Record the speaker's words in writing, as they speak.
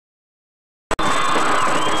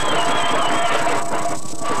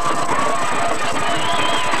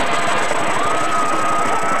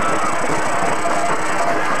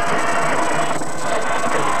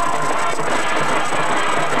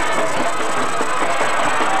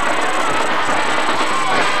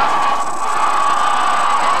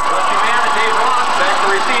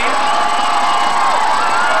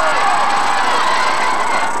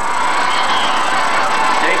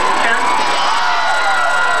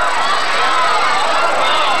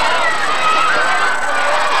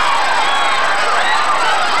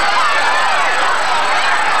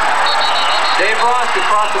Mackey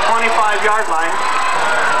across the 25-yard line.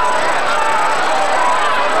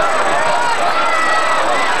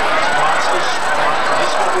 This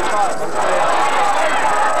is what we thought.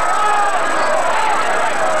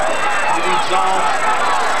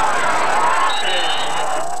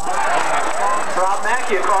 Rob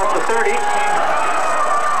Mackey across the 30.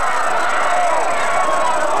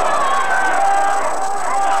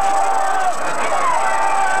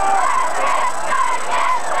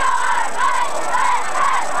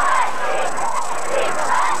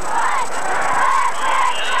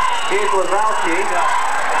 Here's Lazowski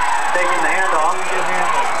taking the handoff.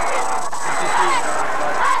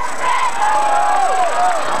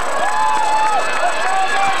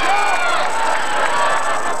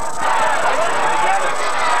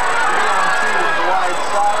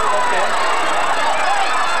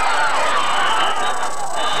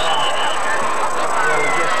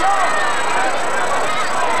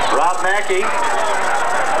 Rob Mackey.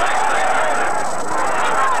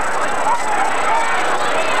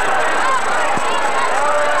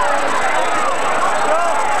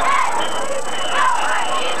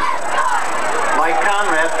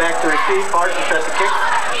 Back to receive, Parsons at the kick.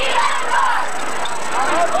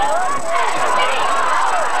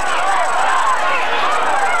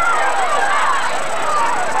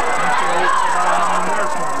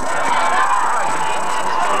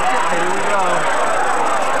 Here we go.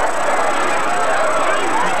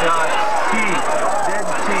 We got T, dead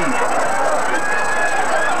T.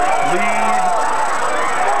 Lead.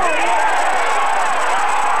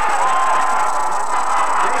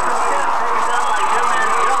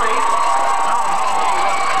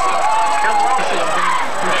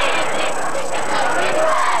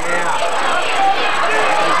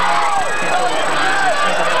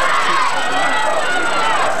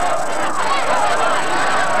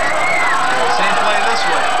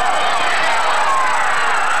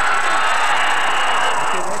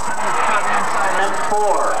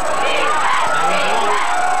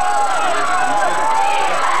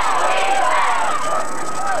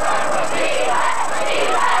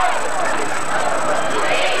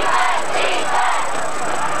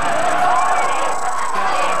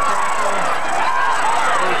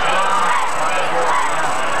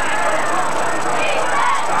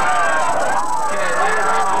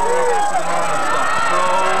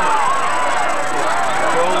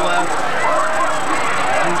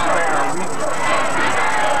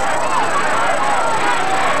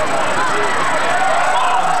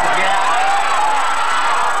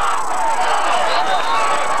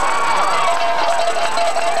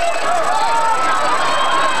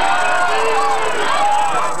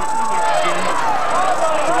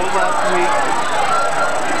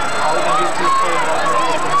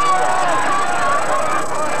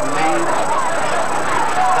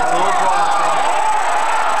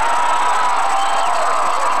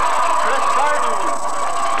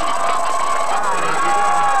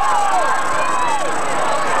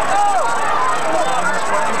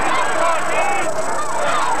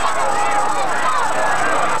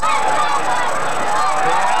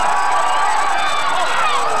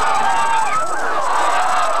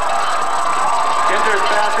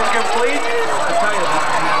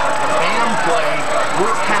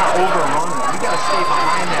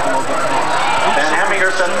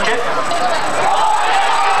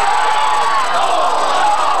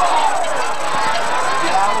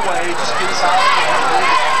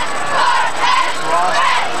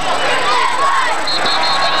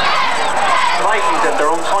 Vikings at their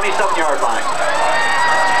own 27-yard line.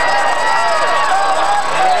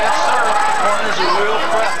 Yes, sir. Corners are real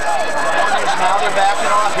prep. Corners, now they're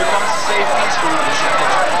backing off. Here comes the safeties.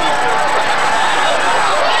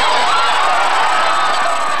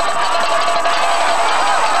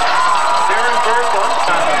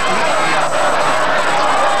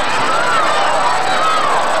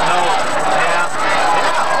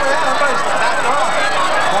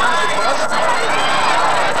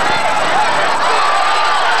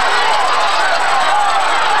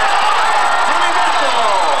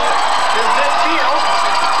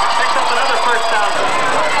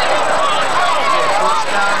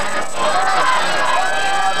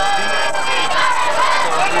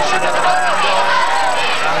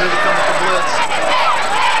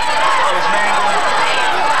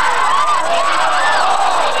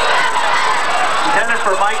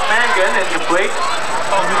 Incomplete.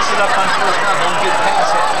 Oh, mix it up on first down. Don't get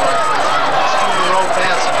past it. It's through the road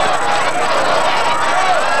passing.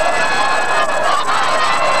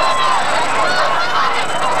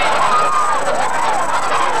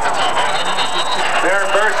 Baron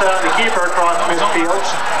Bursa, the keeper, across midfield.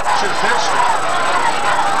 Should pitch.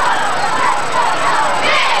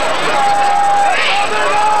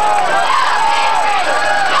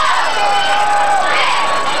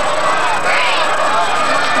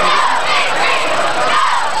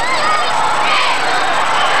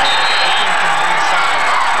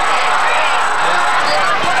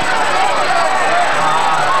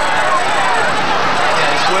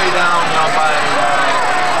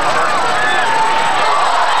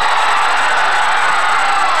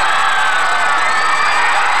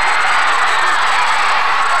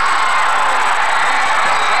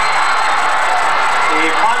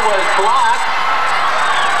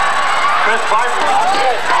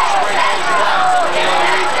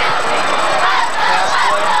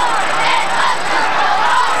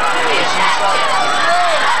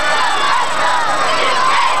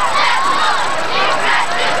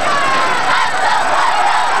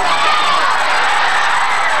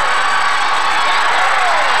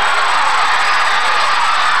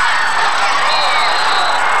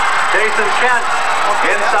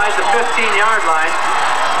 15-yard line.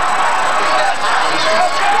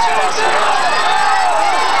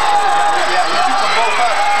 Yeah, we keep them both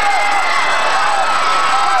up.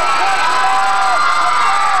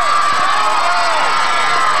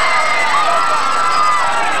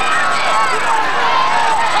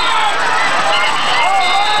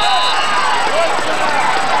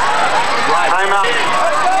 Timeout.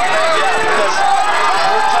 Yeah, because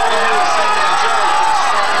we're telling you the same thing, Jerry.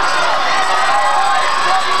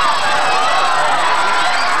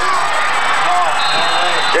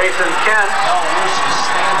 Jason Kent No, we're just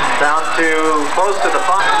standing. down to close to the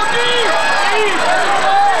 5.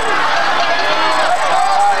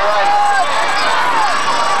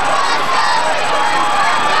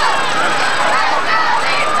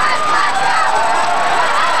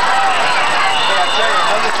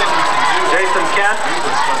 Jason Kent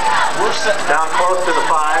We're sitting down close to the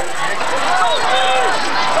 5.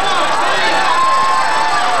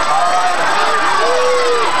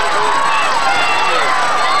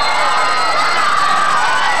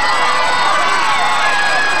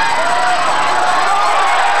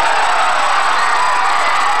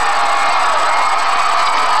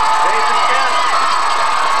 Jason Kent.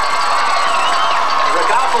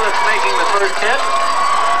 Zagopoulos making the first hit.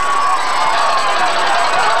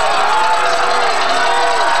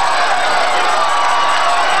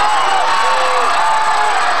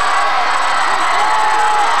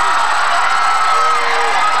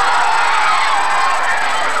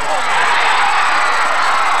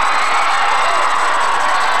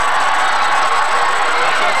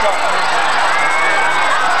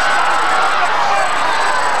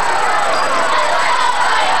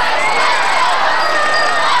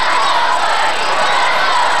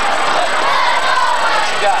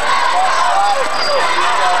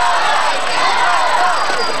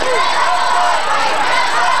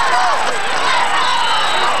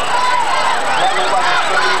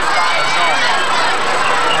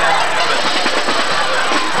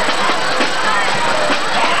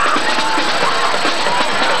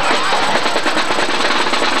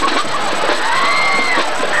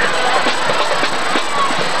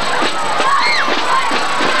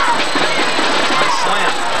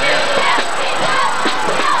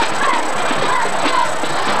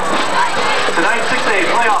 Tonight's 6A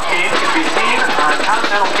playoff game can be seen on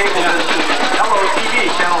Continental Cable LOTV,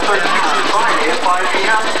 Channel 36 Friday at 5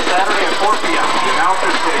 p.m., Saturday at 4 p.m. The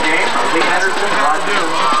announcers for the game are Lee Henderson and Rod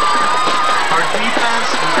Dukes. our defense,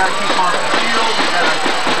 we got to keep on the field. We got to.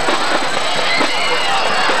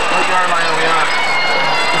 What yard line are we on?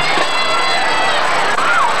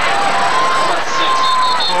 About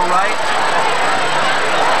 6. Go right.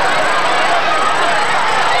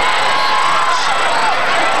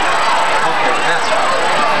 Okay, that's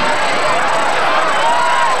right.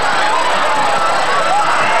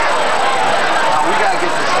 Now we got to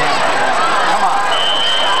get this game. Come on.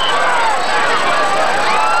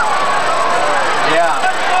 Yeah.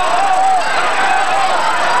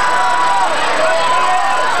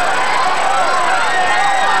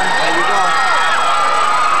 There you go.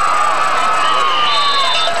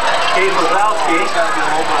 Case Wazowski. He's got to be a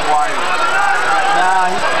little bit wider. Nah,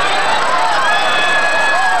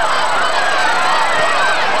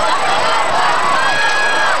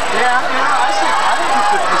 yeah, I think he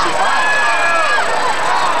could push it by.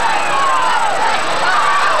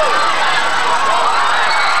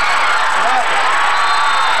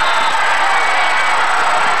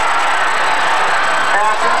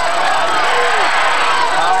 Passes.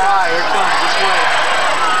 All right, here it comes this way.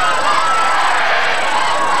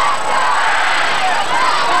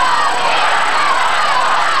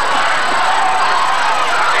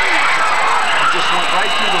 It just went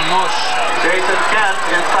right through the mush. Jason Kent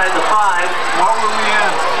inside the 5. What were we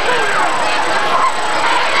in?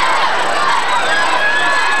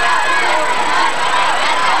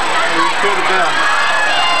 We could have been.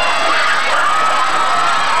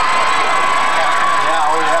 Yeah,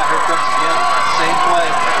 oh yeah, here it comes again. Same play.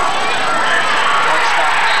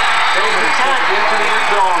 Touchdown. Jason Kent into the end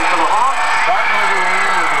zone for the Hawks. Starting over the wing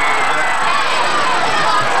a little bit.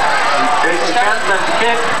 Jason Kent sends the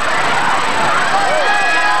kick.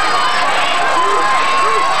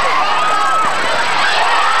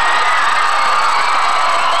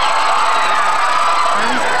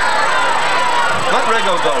 Let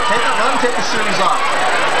Rego go. Let him take a series off.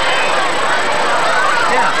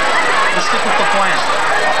 Yeah. Let's stick with the plan.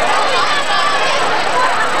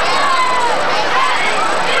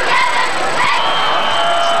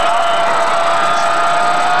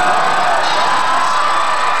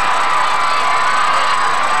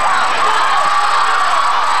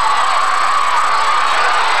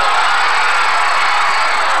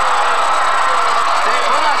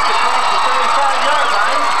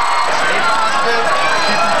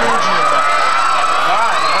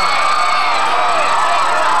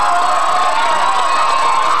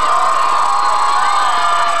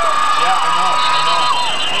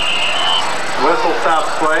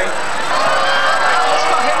 play. Let's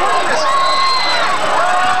go. Hey, look at this.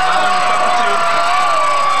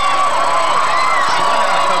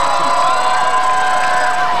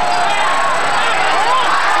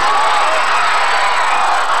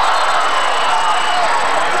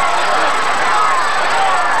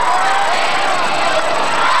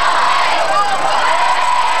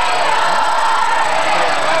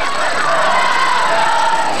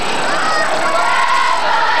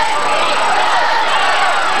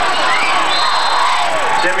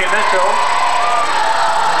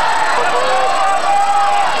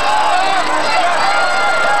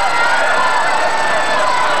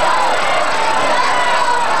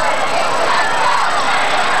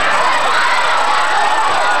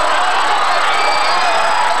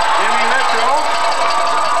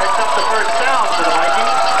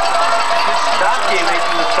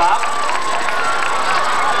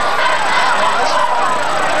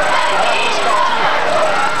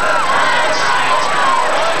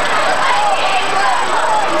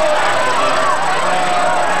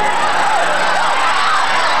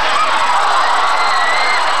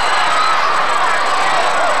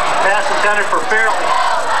 For Fairley.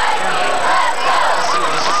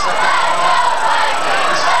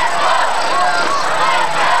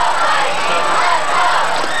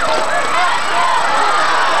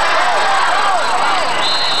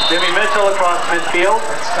 Jimmy Mitchell across midfield.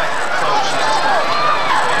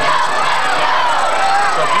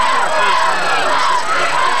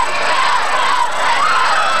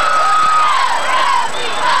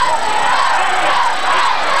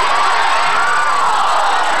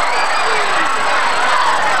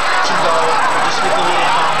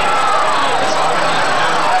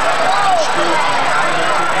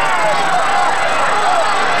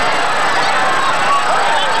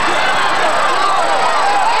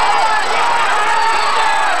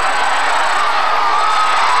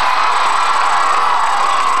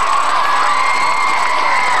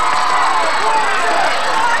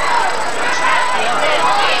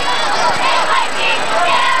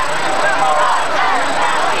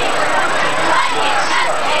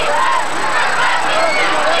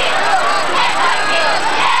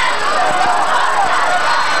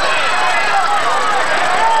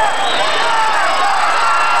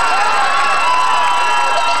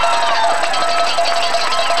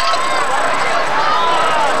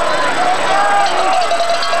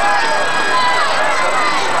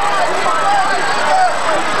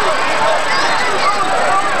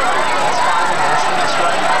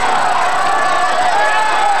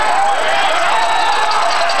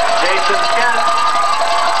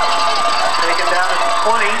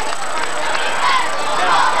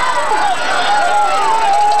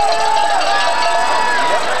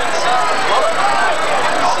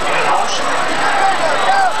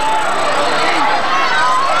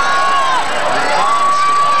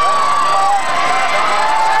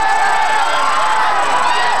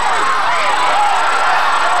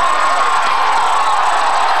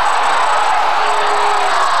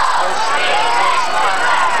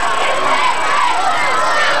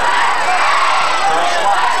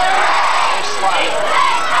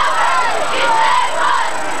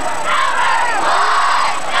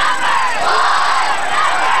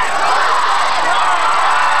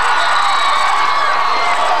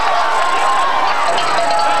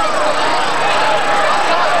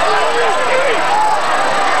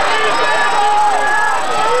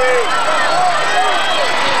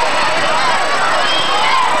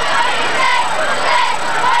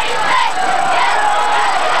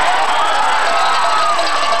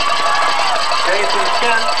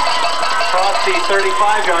 Across the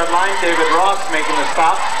 35-yard line, David Ross making the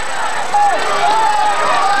stop.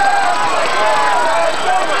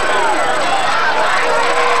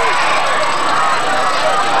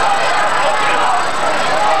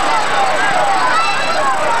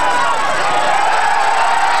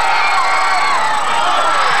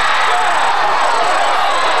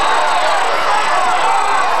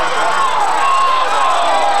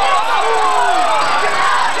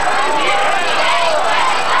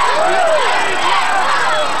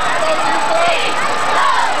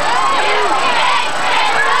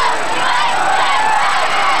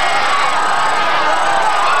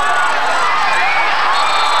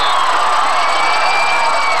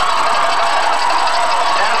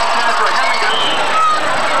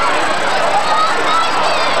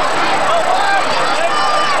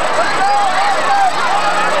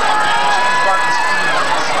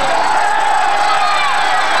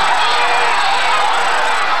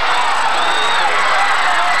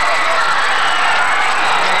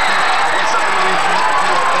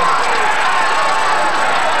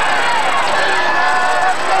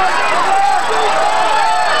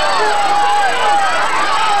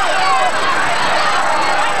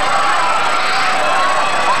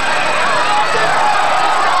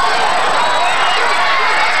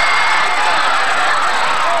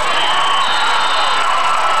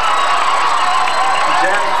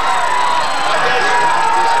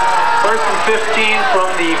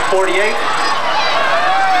 48.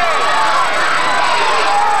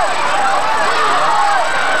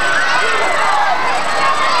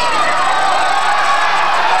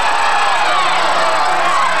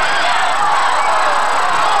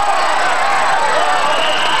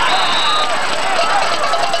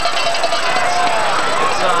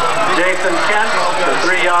 Jason Kent, the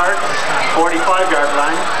 3-yard, 45-yard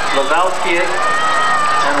line. Levowski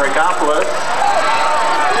and Rigopoulos.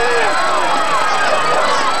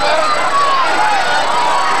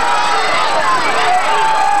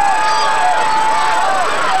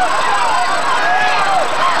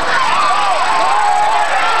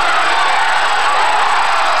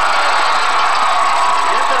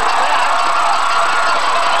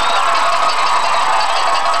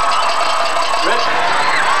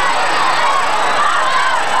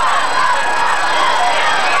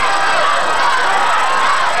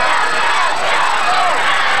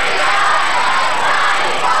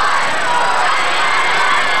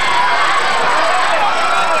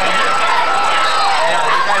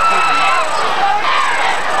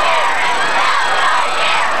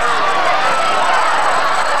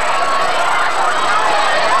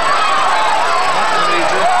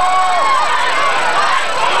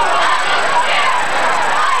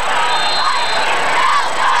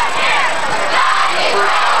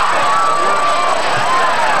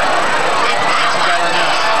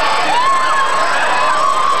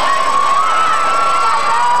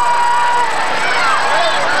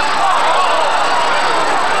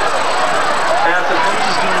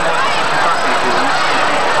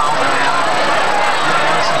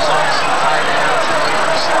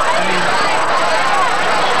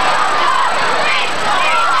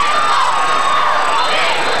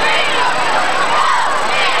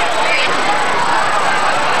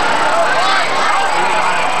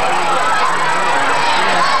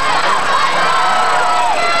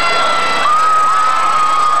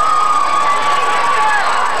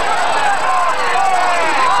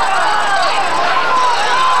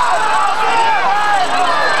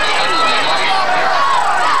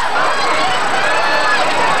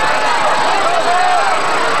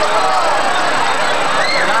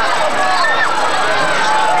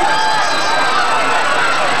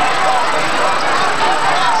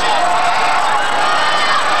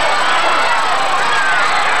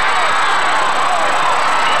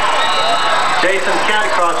 Jason Kent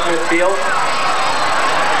across midfield.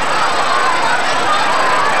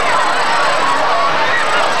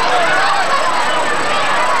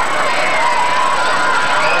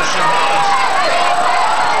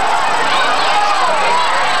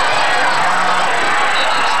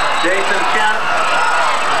 Jason Kent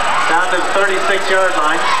down to the 36-yard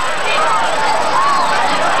line.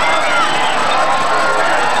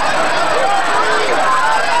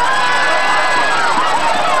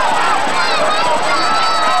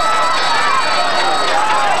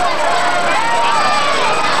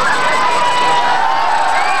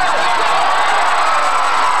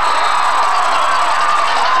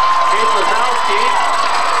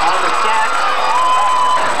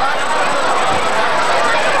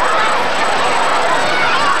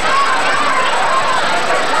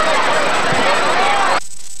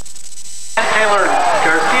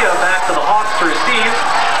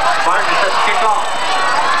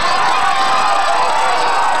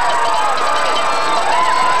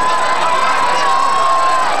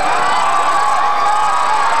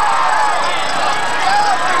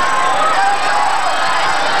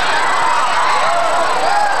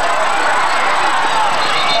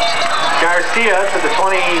 Garcia to the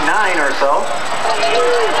 29 or so.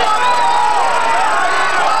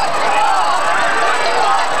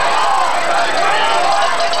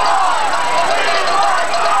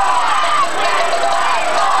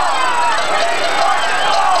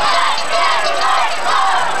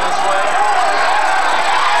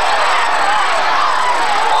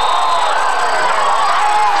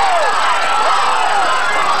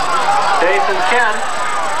 Jason Kent.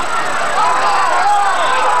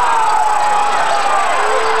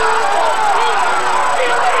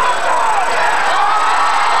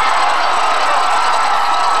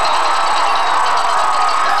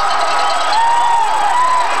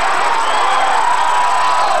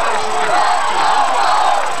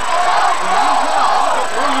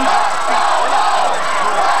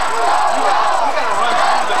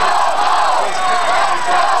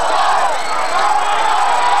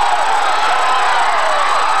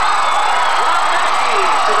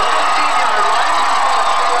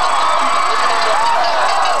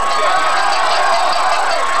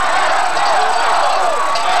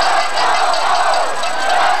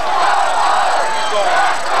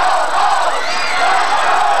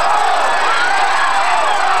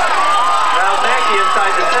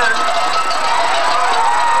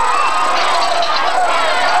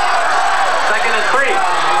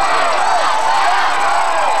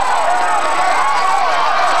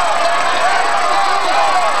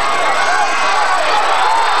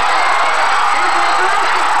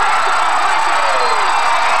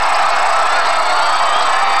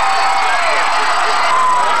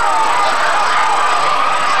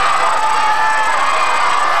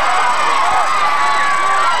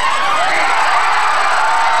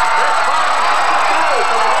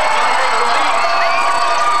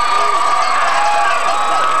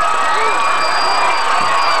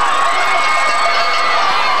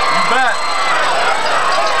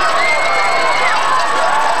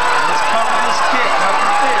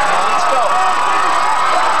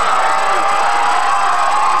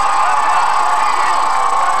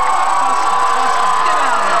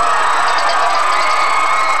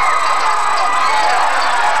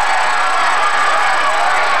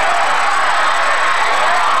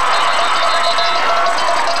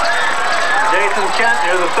 Jason Kent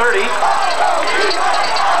near the 30.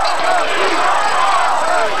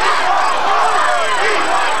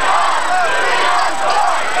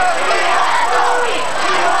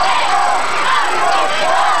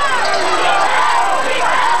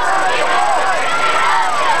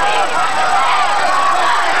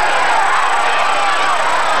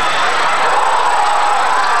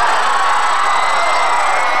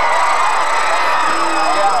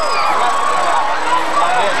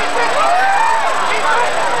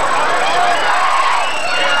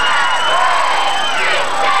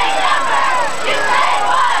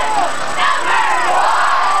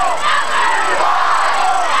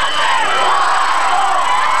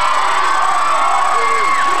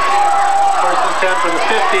 From the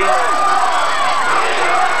 50.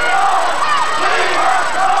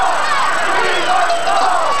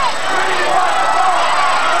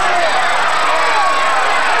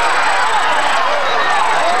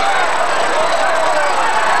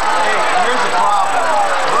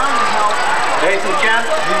 Jason Kent.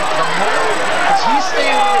 Because he's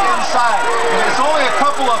standing inside. And it's only a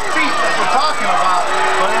couple of feet that we're talking about,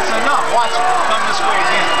 but it's enough. Watch it. Come this way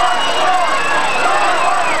again.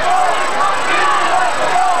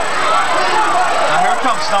 Now here it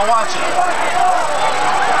comes. Now watch it.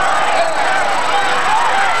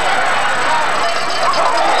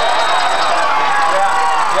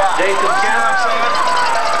 Yeah. Jason Kent. See what I'm saying?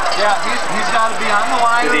 Yeah, he's got to be on the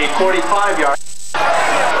line. To the 45-yard.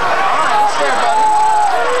 There, buddy.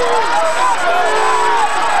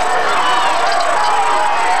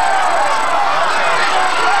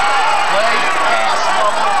 Play pass,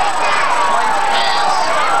 Lobo. Play pass.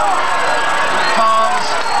 Here comes.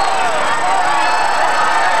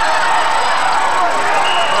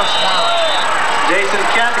 First down. Jason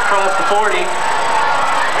Kent across the 40.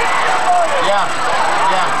 Yeah.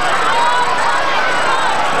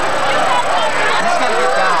 He's got to get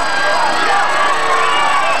down.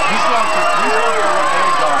 He's going for there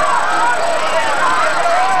you go.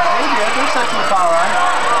 Maybe there's that too far, right?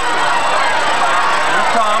 Here it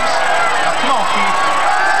comes. Now come on, Keith.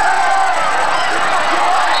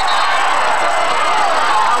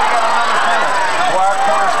 Now we got another penalty. Well, our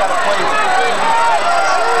corner's got to play with it.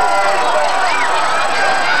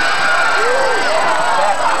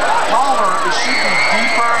 Palmer is shooting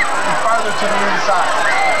deeper and farther to the inside.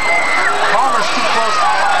 Palmer's too close to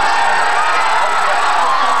the line.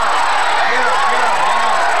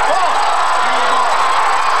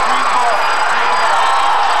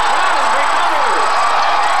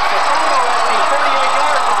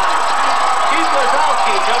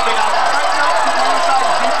 Jumping out.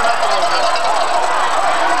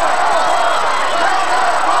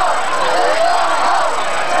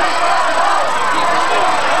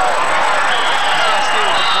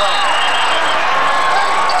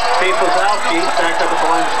 People's out, Keith, backed up at the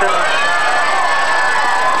line of scrimmage.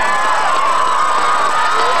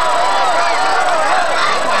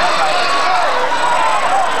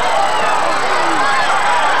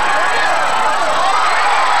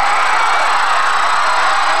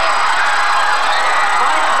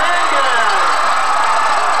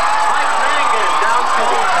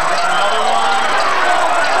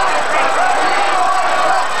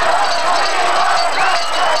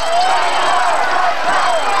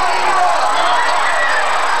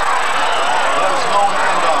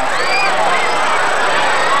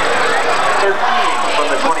 From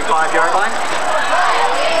the 25-yard line.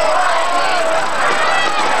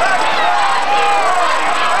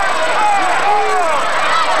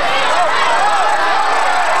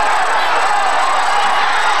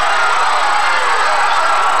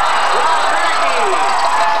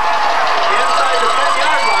 Inside the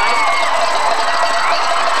 10-yard line.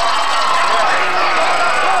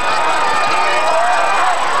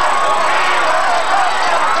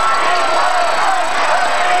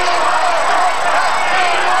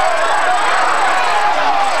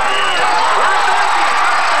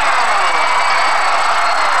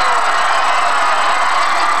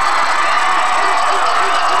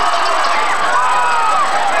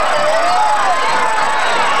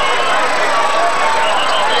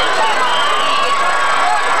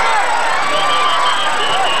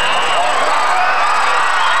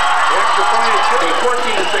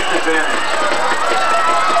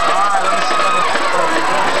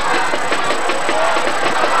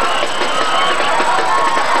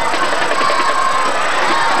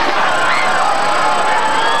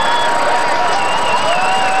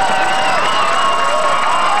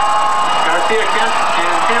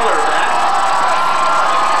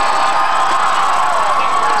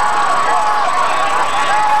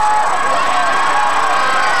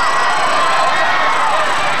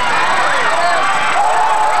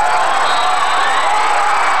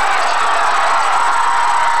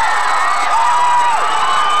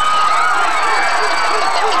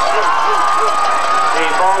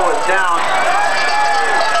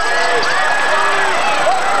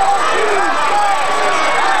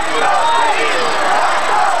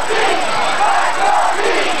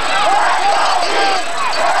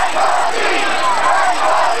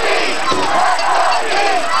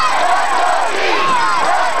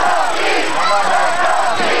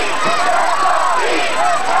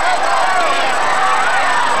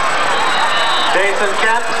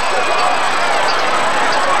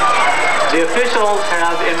 officials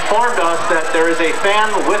have informed us that there is a fan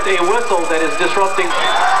with a whistle that is disrupting.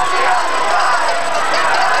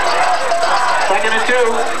 2nd and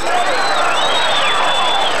 2.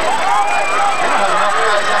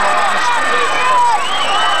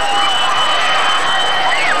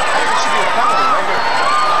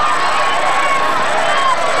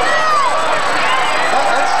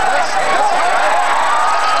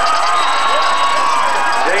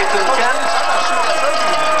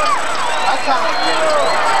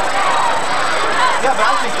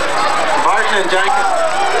 And Jenkins.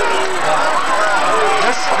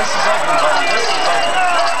 This is ugly, buddy. This is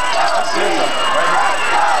ugly.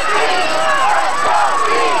 This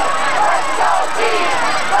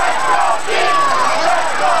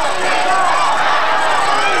is ugly,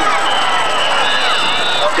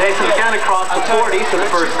 Jason Kent across the 40 to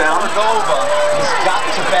the first down. He's got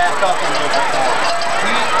to back up a little bit more.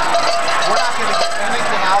 We're not going to get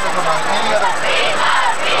anything out of him on any other.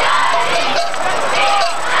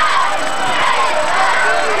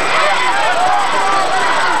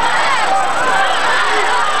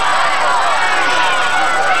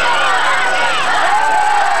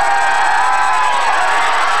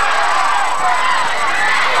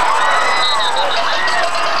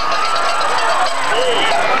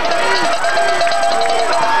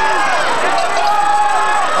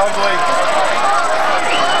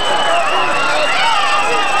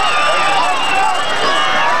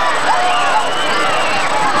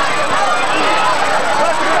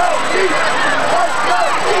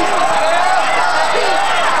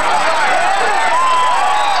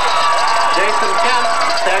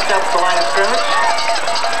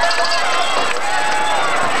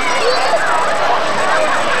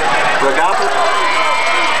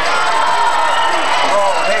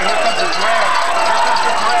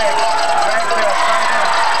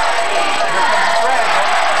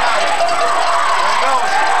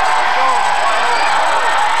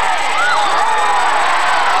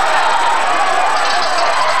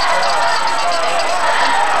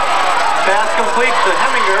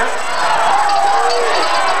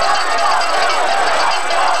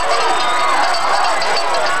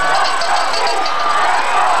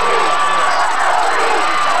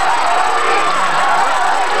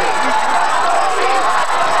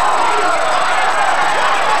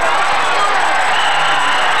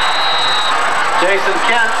 Jason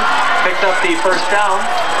Kent picked up the first down.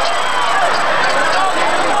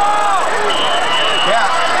 Yeah.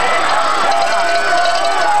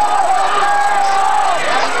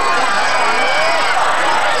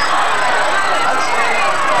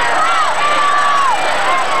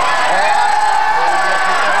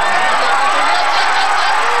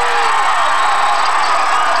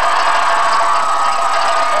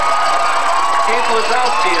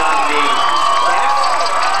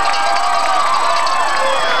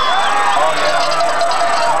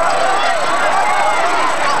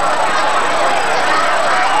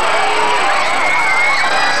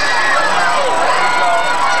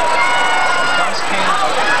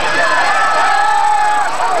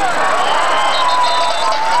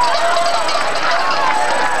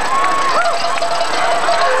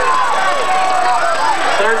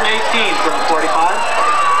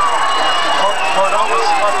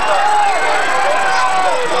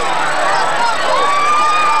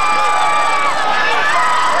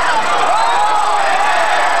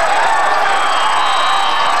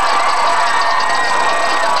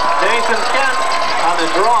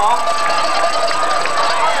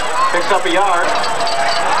 Up a yard.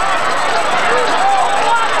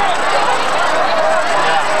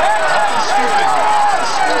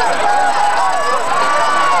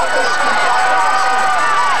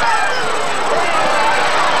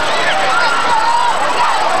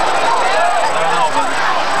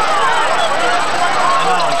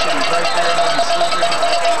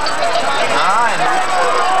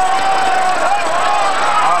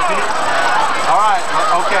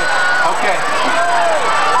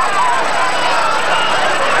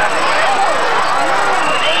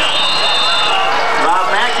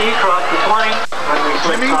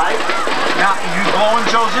 Now, you blow in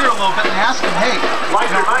Joe's ear a little bit and ask him, hey, if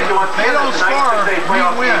they don't score, we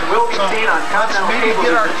win. So let's maybe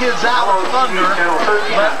get our kids out of Thunder.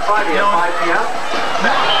 Let, Friday at 5 p.m. We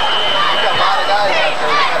got a lot of guys out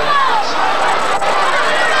there.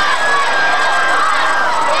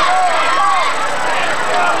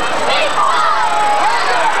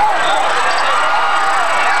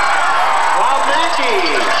 Rob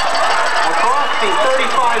Mackey across the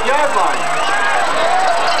 35-yard line.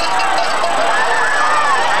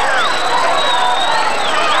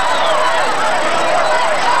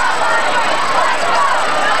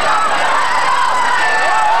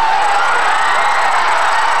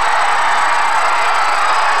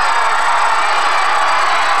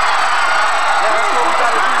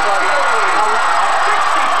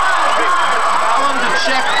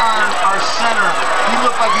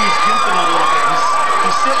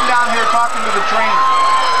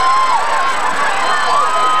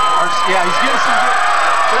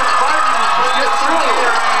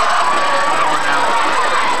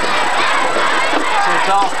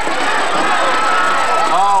 So,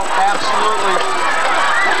 oh, absolutely.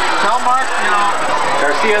 Tell Mark, you know.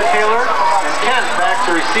 Garcia, Taylor, and Kent back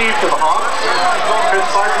to receive for the Hawks. Chris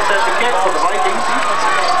Clarkson sets the kick for the Vikings.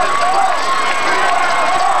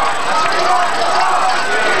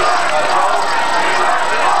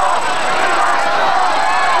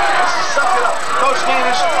 Suck it up. Coach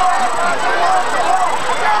Danish.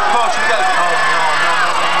 Coach, we gotta go.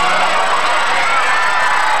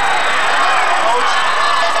 Coach,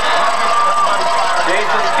 everybody fired.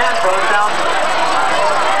 Jason Kent brought it down.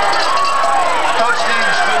 Coach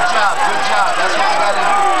Danish, good job, good job. That's what we gotta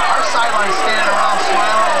do. Our sideline's standing around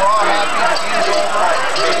smiling. We're all happy. The game's over.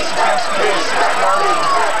 Jason Kent's gonna go 60 yards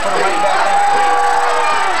and put it right back in.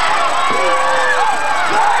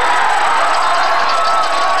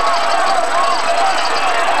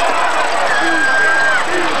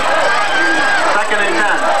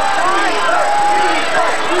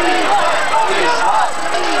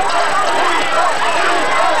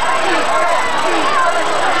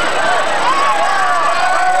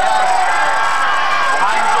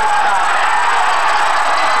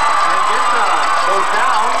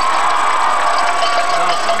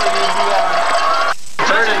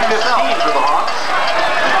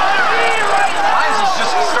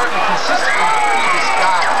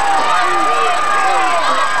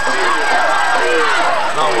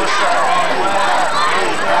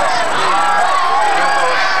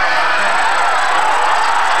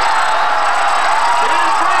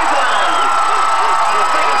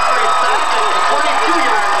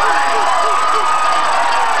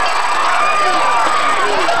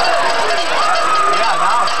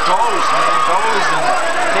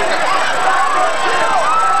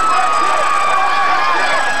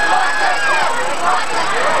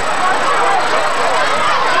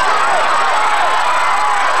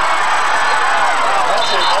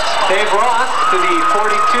 Dave Ross to the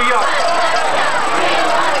 42-yard.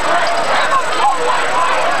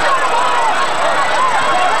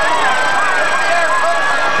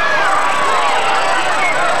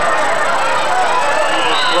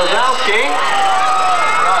 Lazowski.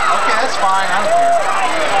 Okay, that's fine. I don't care.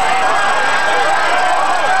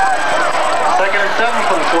 Second and 7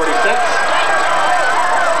 from the 46.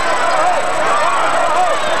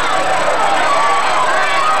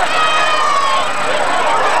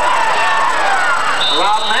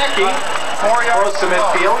 Throws to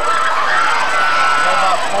midfield.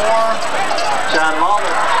 About 4. John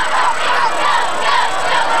Mahler.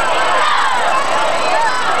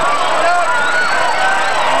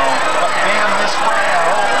 Bam this way, I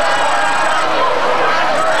hope.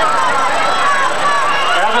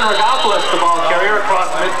 Evan Rogopoulos, the ball carrier, across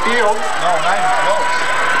midfield. No, not even close.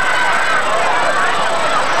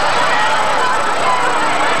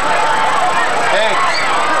 Hey.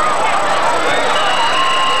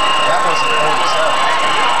 That wasn't 47.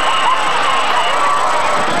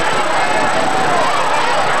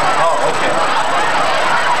 Oh, okay.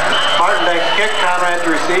 Martin kick, Conrad to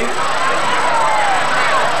receive.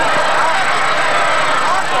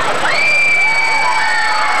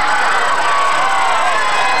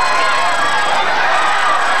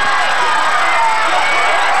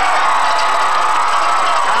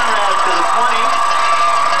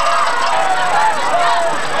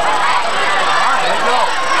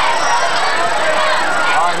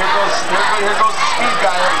 Here goes the speed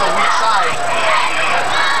guy up the weak side.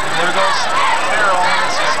 And there goes Farrell.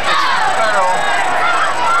 It's Farrell.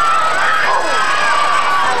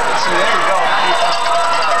 See, there you go.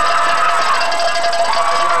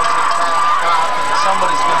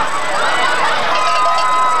 Somebody's going to...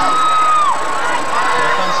 Here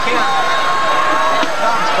comes Kent.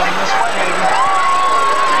 Tom's coming this way, baby.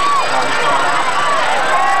 Oh, he's going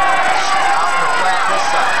out in the flat this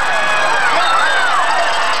side.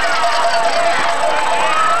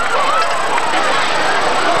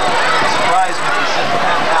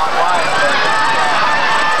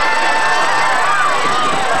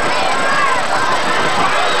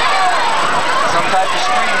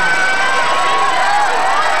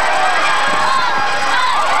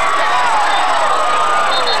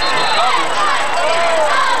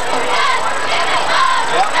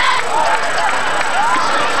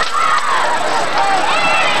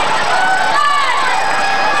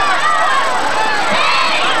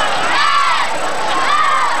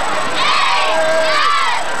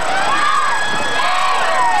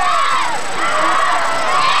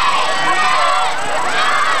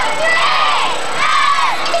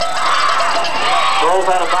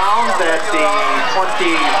 Out of bounds at the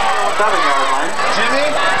 27-yard line.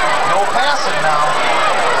 Jimmy, no passing now.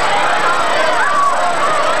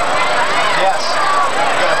 Yes.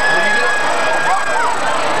 You gotta bleed it.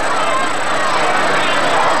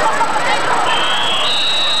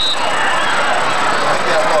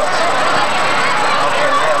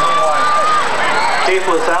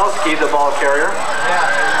 Romanowski, the ball carrier.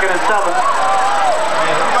 Yeah. Second and 7.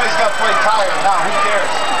 Everybody's got to play tired. Now, who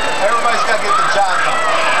cares? Everybody's got to get the job done.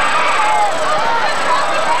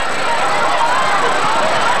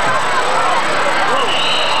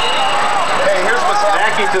 Hey, here's what's happening.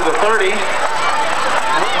 Mackey to the 30.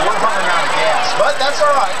 We're running out of gas, but that's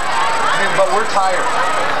all right. I mean, but we're tired.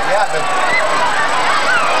 Yeah, but...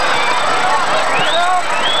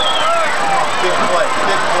 Big play,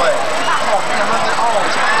 big play. Oh, man, run the... Oh,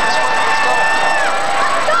 it's right this way. Let's go.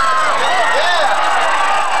 Yeah!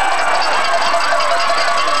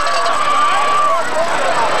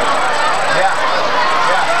 Yeah,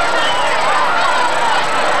 yeah.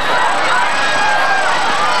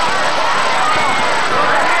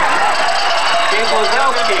 Dave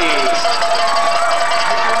Lozowski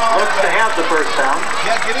looks to have the first down.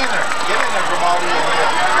 Yeah, get in there. Get in there, Grimaldi.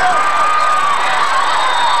 Yeah.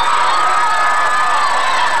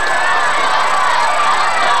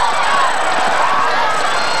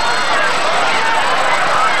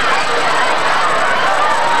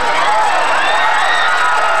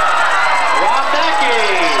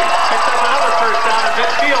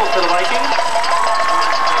 Midfield to the Vikings.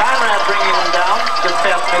 Conrad bringing them down just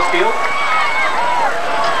past midfield.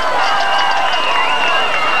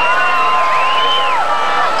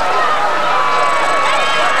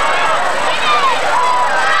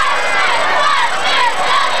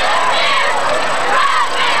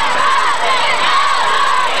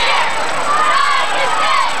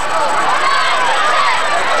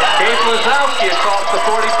 Dave Lozowski across the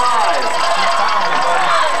 45.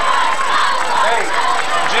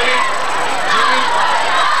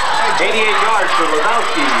 88 yards for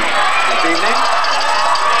Lozowski this evening.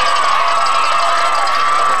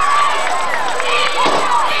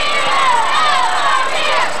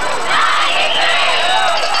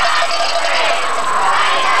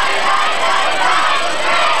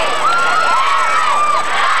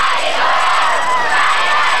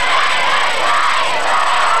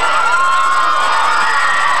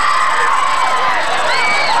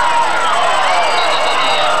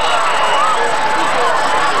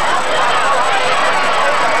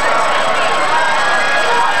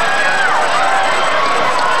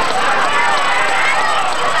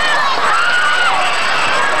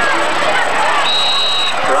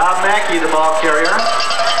 The ball carrier.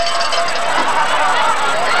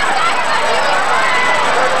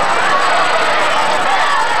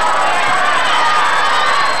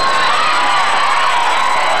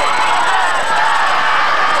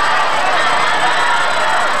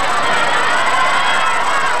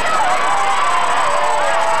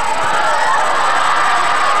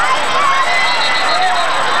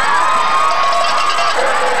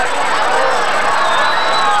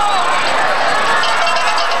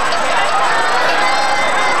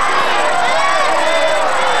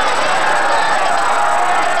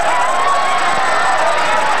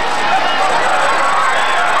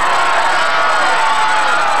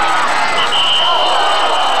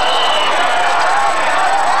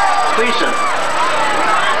 Completion.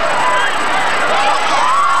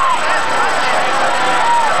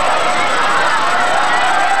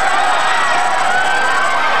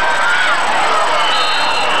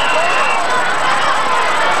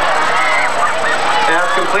 Pass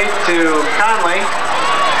complete to Conley.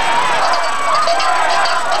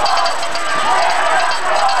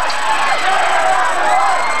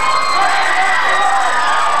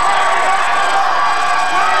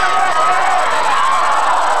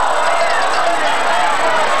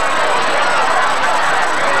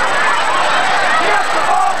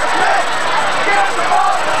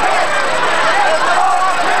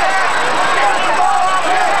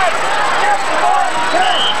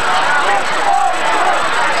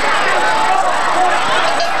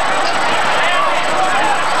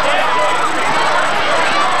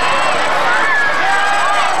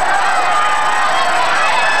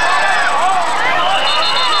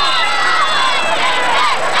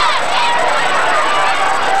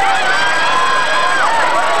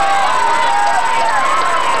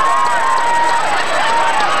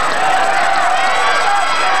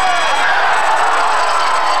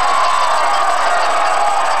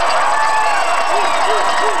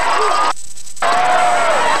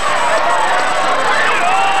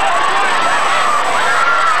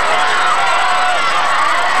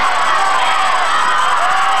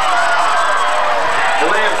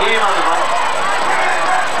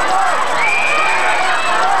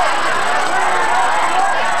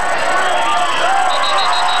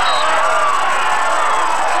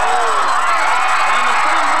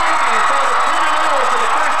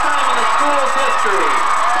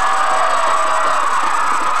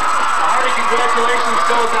 Congratulations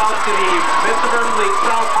goes out to the Mid-Suburban League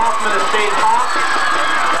South Hoffman Estate Hawks.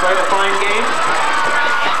 Quite a fine game.